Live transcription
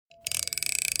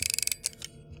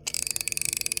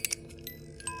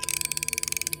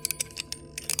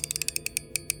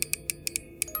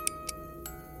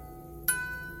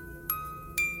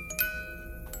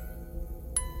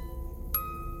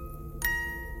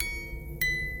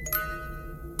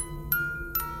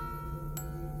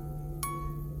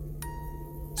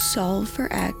Solve for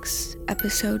X,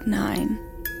 Episode 9.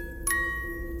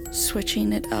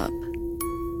 Switching it up.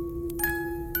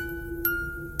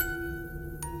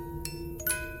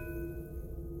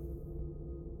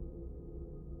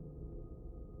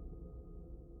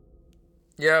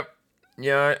 Yep.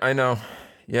 Yeah, I know.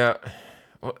 Yeah.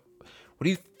 What do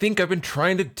you think I've been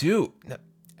trying to do?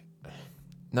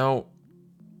 No,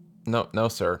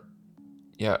 sir.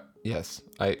 Yeah, yes,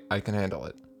 I can handle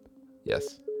it.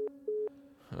 Yes.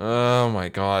 Oh my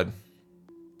god.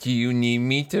 Do you need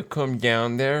me to come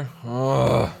down there?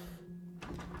 Oh.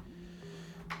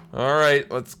 Alright,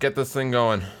 let's get this thing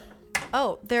going.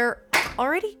 Oh, they're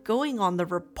already going on the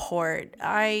report.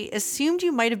 I assumed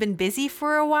you might have been busy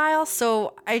for a while,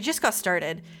 so I just got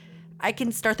started. I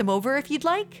can start them over if you'd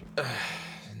like.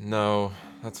 No,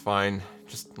 that's fine.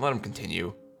 Just let them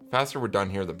continue. The faster we're done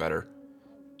here, the better.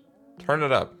 Turn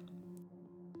it up.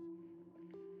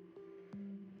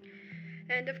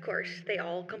 And of course, they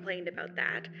all complained about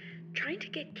that. Trying to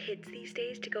get kids these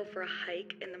days to go for a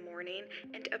hike in the morning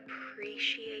and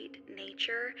appreciate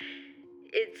nature,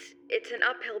 it's an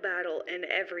uphill battle in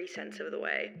every sense of the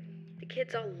way. The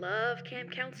kids all love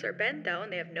Camp Counselor Ben though,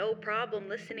 and they have no problem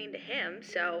listening to him,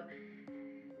 so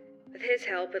with his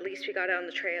help, at least we got out on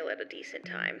the trail at a decent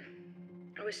time.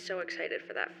 I was so excited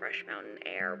for that fresh mountain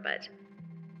air, but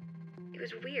it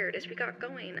was weird. As we got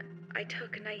going, I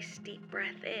took a nice deep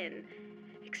breath in,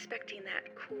 expecting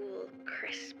that cool,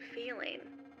 crisp feeling.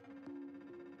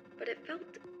 But it felt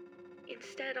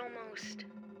instead almost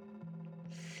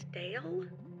stale?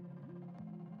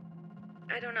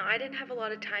 I don't know. I didn't have a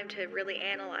lot of time to really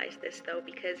analyze this though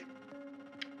because,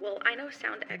 well, I know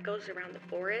sound echoes around the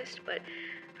forest, but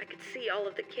I could see all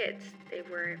of the kids. They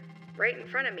were right in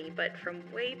front of me, but from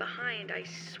way behind, I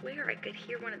swear I could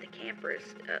hear one of the campers,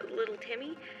 little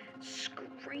Timmy,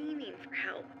 screaming for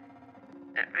help.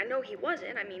 I know he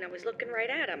wasn't. I mean, I was looking right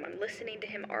at him. I'm listening to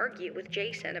him argue with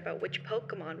Jason about which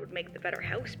Pokemon would make the better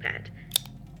house pet.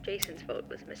 Jason's vote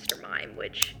was Mr. Mime,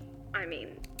 which, I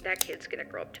mean, that kid's gonna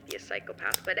grow up to be a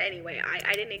psychopath. But anyway,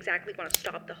 I didn't exactly want to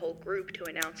stop the whole group to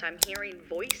announce I'm hearing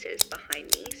voices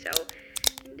behind me, so...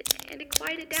 And it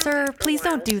quieted down. Sir, please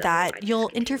don't do that. You'll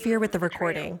interfere with the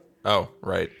recording. Oh,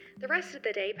 right. The rest of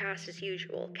the day passed as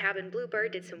usual. Cabin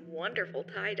Bluebird did some wonderful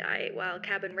tie-dye, while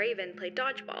Cabin Raven played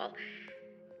dodgeball.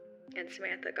 And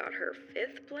Samantha got her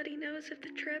 5th bloody nose of the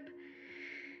trip.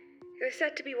 It was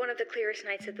set to be one of the clearest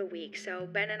nights of the week, so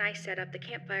Ben and I set up the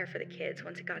campfire for the kids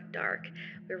once it got dark.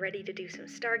 We were ready to do some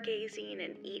stargazing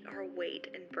and eat our weight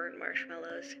in burnt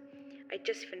marshmallows. I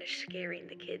just finished scaring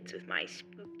the kids with my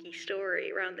spooky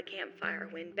story around the campfire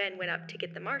when Ben went up to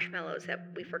get the marshmallows that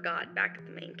we forgot back at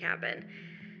the main cabin.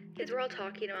 Kids were all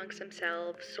talking amongst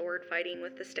themselves, sword fighting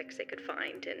with the sticks they could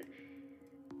find,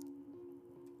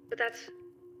 But that's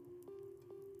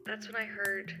when I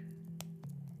heard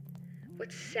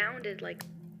what sounded like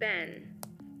Ben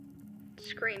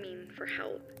screaming for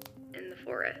help in the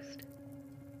forest.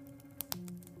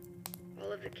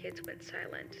 All of the kids went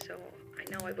silent, so I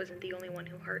know I wasn't the only one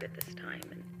who heard it this time,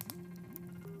 and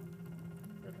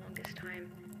for the longest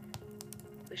time,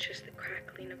 it was just the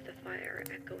crackling of the fire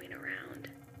echoing around.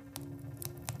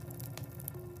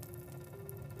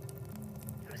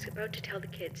 I was about to tell the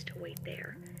kids to wait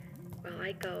there, while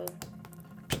I go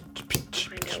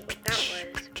find out what that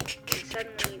was, and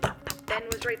suddenly, Ben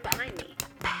was right behind me,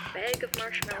 bag of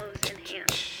marshmallows in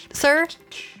hand. Sir?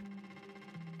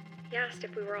 He asked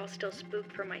if we were all still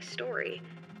spooked from my story,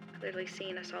 clearly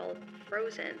seeing us all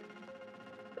frozen.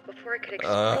 But before I could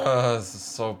explain... This is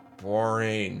so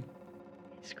boring.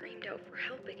 He screamed out for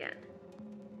help again.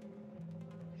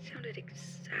 It sounded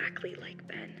exactly like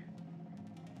Ben.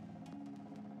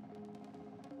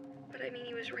 But I mean,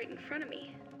 he was right in front of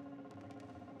me.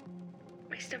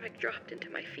 My stomach dropped into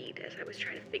my feet as I was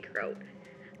trying to figure out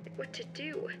what to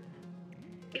do.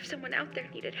 If someone out there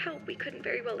needed help, we couldn't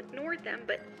very well ignore them,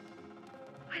 but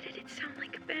why did it sound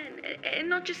like Ben? And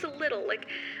not just a little, like,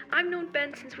 I've known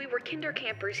Ben since we were kinder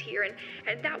campers here,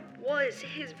 and that was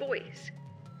his voice.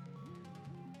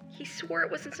 He swore it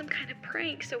wasn't some kind of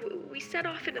prank, so we set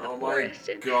off into the forest.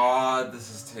 Oh my god, this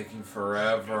is taking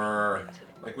forever.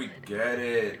 Like, we get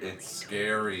it. It's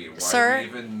scary. Why Sir?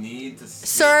 do we even need to sit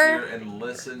Sir? here and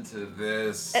listen to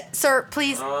this? Sir,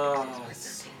 please.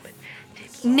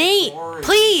 It's Nate, boring.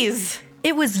 please.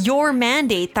 It was your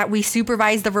mandate that we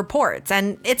supervise the reports,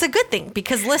 and it's a good thing,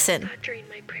 because listen. I thought during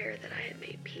my prayer that I had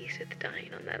made peace with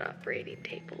dying on that operating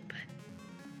table,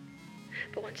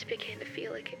 but once it began to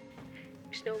feel like it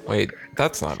was no longer... Wait,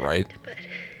 that's not right. But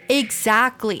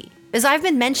Exactly. As I've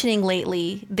been mentioning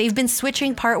lately, they've been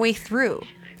switching partway through.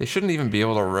 They shouldn't even be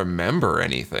able to remember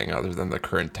anything other than the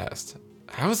current test.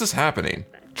 How is this happening?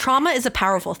 Trauma is a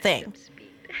powerful thing.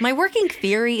 My working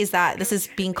theory is that this is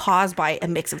being caused by a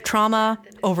mix of trauma,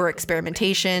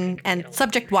 over-experimentation, and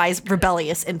subject-wise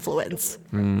rebellious influence.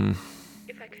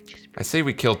 I say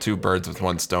we kill 2 birds with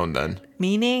 1 stone then.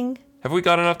 Meaning? Have we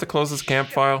got enough to close this camp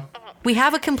file? We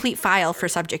have a complete file for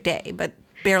Subject A, but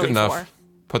barely Good enough. 4.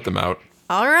 Put them out.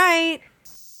 All right.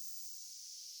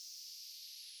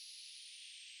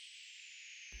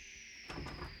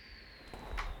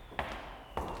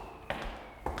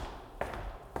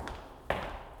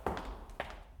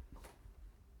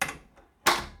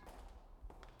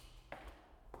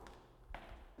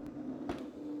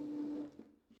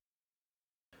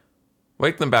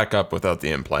 Wake them back up without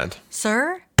the implant.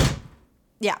 Sir?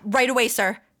 Yeah, right away,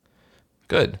 sir.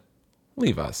 Good.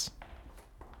 Leave us.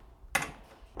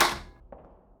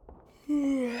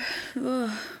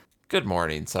 Good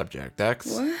morning, Subject X.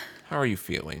 What? How are you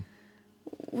feeling?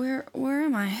 Where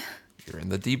am I? You're in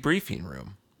the debriefing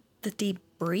room. The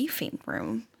debriefing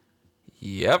room.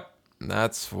 Yep,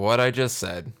 that's what I just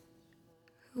said.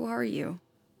 Who are you?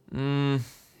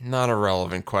 Not a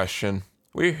relevant question.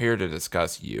 We're here to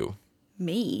discuss you.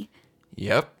 Me?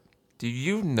 Yep. Do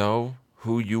you know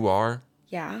who you are?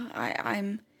 Yeah,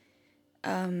 I'm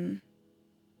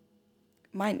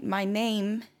my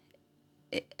name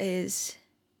is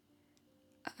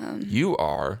You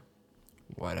are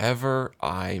whatever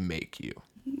I make you.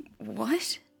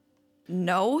 what?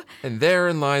 No. And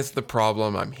therein lies the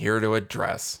problem I'm here to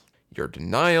address. Your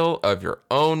denial of your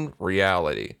own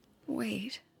reality.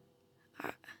 Wait.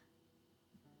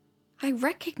 I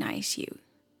recognize you.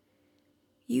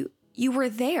 You were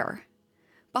there.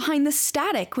 Behind the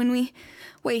static when we...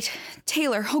 Wait,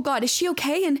 Taylor, oh God, is she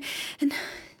okay? And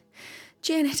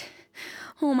Janet,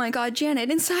 oh my God, Janet,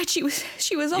 inside she was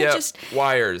all Yep, just...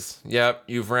 wires. Yep,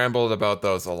 you've rambled about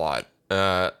those a lot.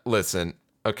 Listen,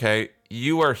 okay,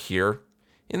 you are here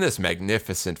in this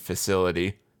magnificent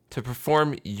facility to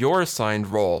perform your assigned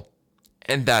role.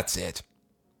 And that's it.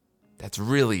 That's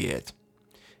really it.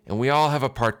 And we all have a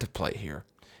part to play here.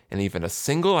 And even a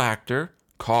single actor,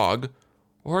 cog,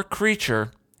 or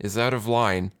creature is out of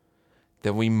line,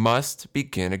 then we must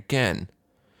begin again.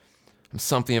 I'm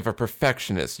something of a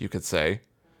perfectionist, you could say.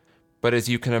 But as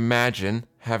you can imagine,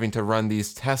 having to run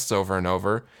these tests over and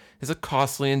over is a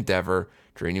costly endeavor,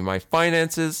 draining my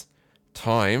finances,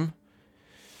 time,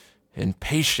 and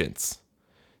patience.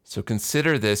 So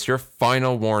consider this your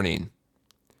final warning.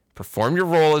 Perform your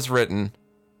role as written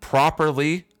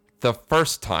properly the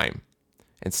first time,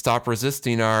 and stop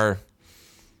resisting our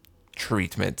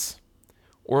treatments,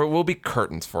 or it will be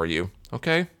curtains for you,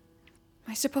 okay? Am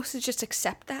I supposed to just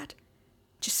accept that?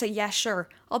 Just say, yeah, sure,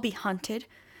 I'll be hunted.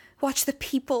 Watch the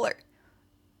people or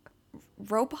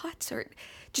robots or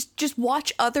just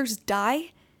watch others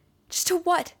die? Just to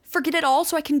what? Forget it all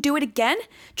so I can do it again?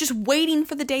 Just waiting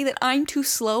for the day that I'm too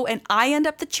slow and I end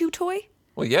up the chew toy?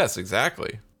 Well, yes,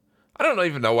 exactly. I don't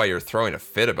even know why you're throwing a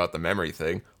fit about the memory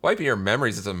thing. Wiping your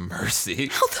memories is a mercy.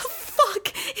 How the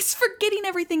fuck is forgetting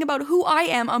everything about who I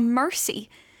am a mercy?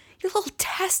 Your little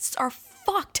tests are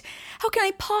fucked. How can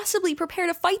I possibly prepare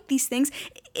to fight these things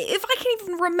if I can't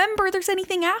even remember there's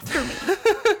anything after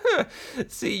me?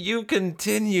 See, you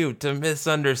continue to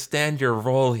misunderstand your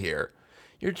role here.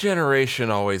 Your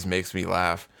generation always makes me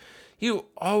laugh. You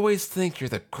always think you're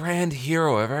the grand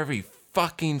hero of every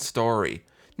fucking story,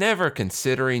 never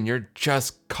considering you're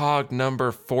just cog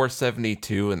number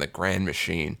 472 in the grand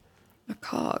machine. A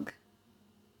cog.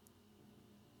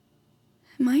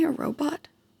 Am I a robot?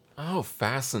 Oh,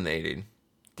 fascinating.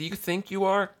 Do you think you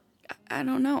are? I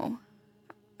don't know.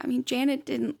 I mean, Janet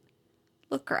didn't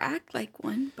look or act like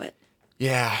one, but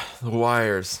Yeah, the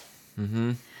wires.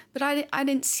 but I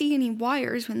didn't see any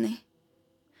wires when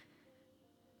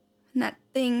that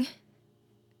thing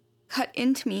cut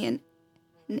into me and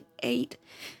ate.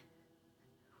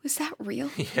 Was that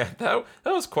real? Yeah, that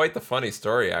was quite the funny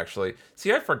story, actually.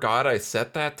 See, I forgot I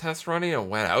set that test running and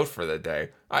went out for the day.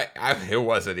 It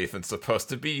wasn't even supposed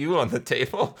to be you on the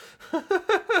table.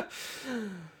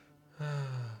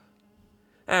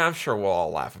 I'm sure we'll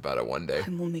all laugh about it one day. I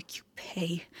will make you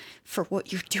pay for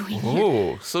what you're doing here.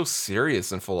 Oh, so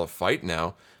serious and full of fight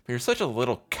now. But you're such a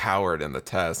little coward in the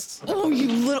tests. Oh, you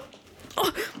little...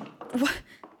 Oh, what?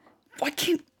 Why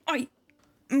can't I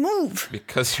move?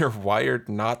 Because you're wired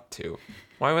not to.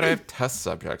 Why would I have test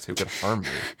subjects who could harm me?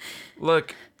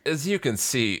 Look, as you can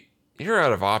see, you're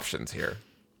out of options here.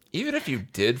 Even if you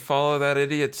did follow that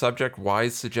idiot subject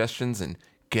wise suggestions and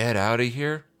get out of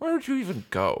here, where would you even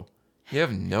go? You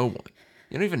have no one.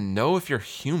 You don't even know if you're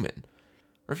human.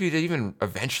 Or if you'd even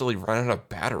eventually run out of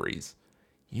batteries.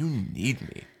 You need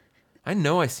me. I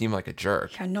know I seem like a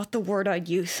jerk, Yeah, not the word I'd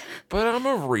use. but I'm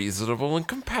a reasonable and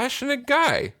compassionate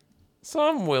guy. So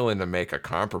I'm willing to make a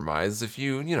compromise if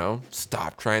you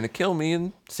stop trying to kill me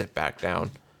and sit back down.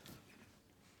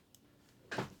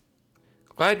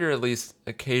 Glad you're at least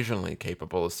occasionally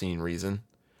capable of seeing reason.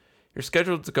 You're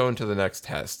scheduled to go into the next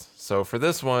test, so for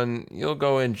this one, you'll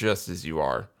go in just as you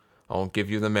are. I won't give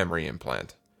you the memory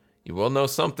implant. You will know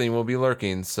something will be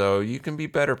lurking, so you can be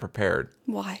better prepared.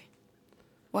 Why?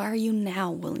 Why are you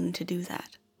now willing to do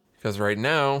that? Because right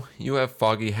now, you have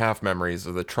foggy half memories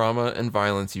of the trauma and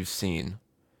violence you've seen.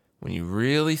 When you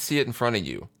really see it in front of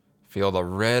you, feel the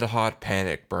red-hot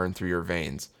panic burn through your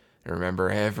veins, and remember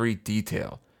every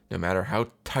detail. No matter how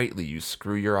tightly you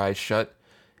screw your eyes shut,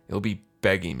 you'll be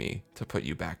begging me to put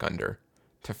you back under,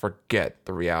 to forget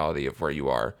the reality of where you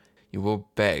are. You will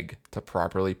beg to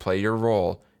properly play your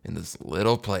role in this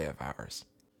little play of ours.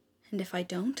 And if I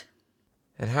don't?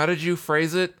 And how did you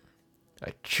phrase it?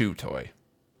 A chew toy.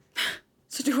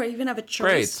 So do I even have a choice?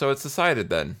 Great, so it's decided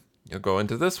then. You'll go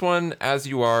into this one as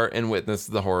you are and witness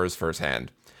the horrors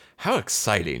firsthand. How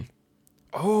exciting.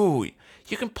 Oh,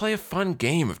 you can play a fun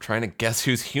game of trying to guess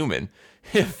who's human,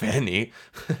 if any.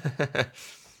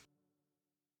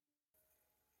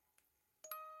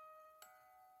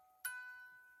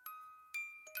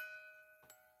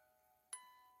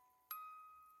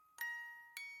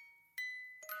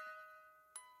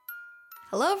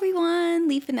 Hello everyone,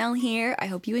 Lee Fennell here. I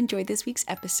hope you enjoyed this week's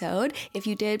episode. If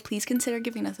you did, please consider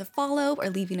giving us a follow or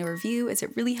leaving a review, as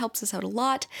it really helps us out a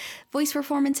lot. Voice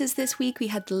performances this week, we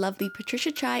had the lovely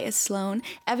Patricia Chai as Sloane,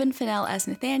 Evan Fennell as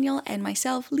Nathaniel, and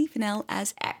myself, Lee Fennell,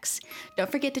 as X.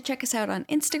 Don't forget to check us out on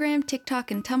Instagram,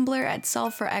 TikTok, and Tumblr at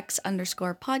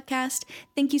solveforx_podcast.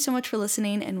 Thank you so much for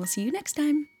listening, and we'll see you next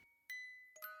time.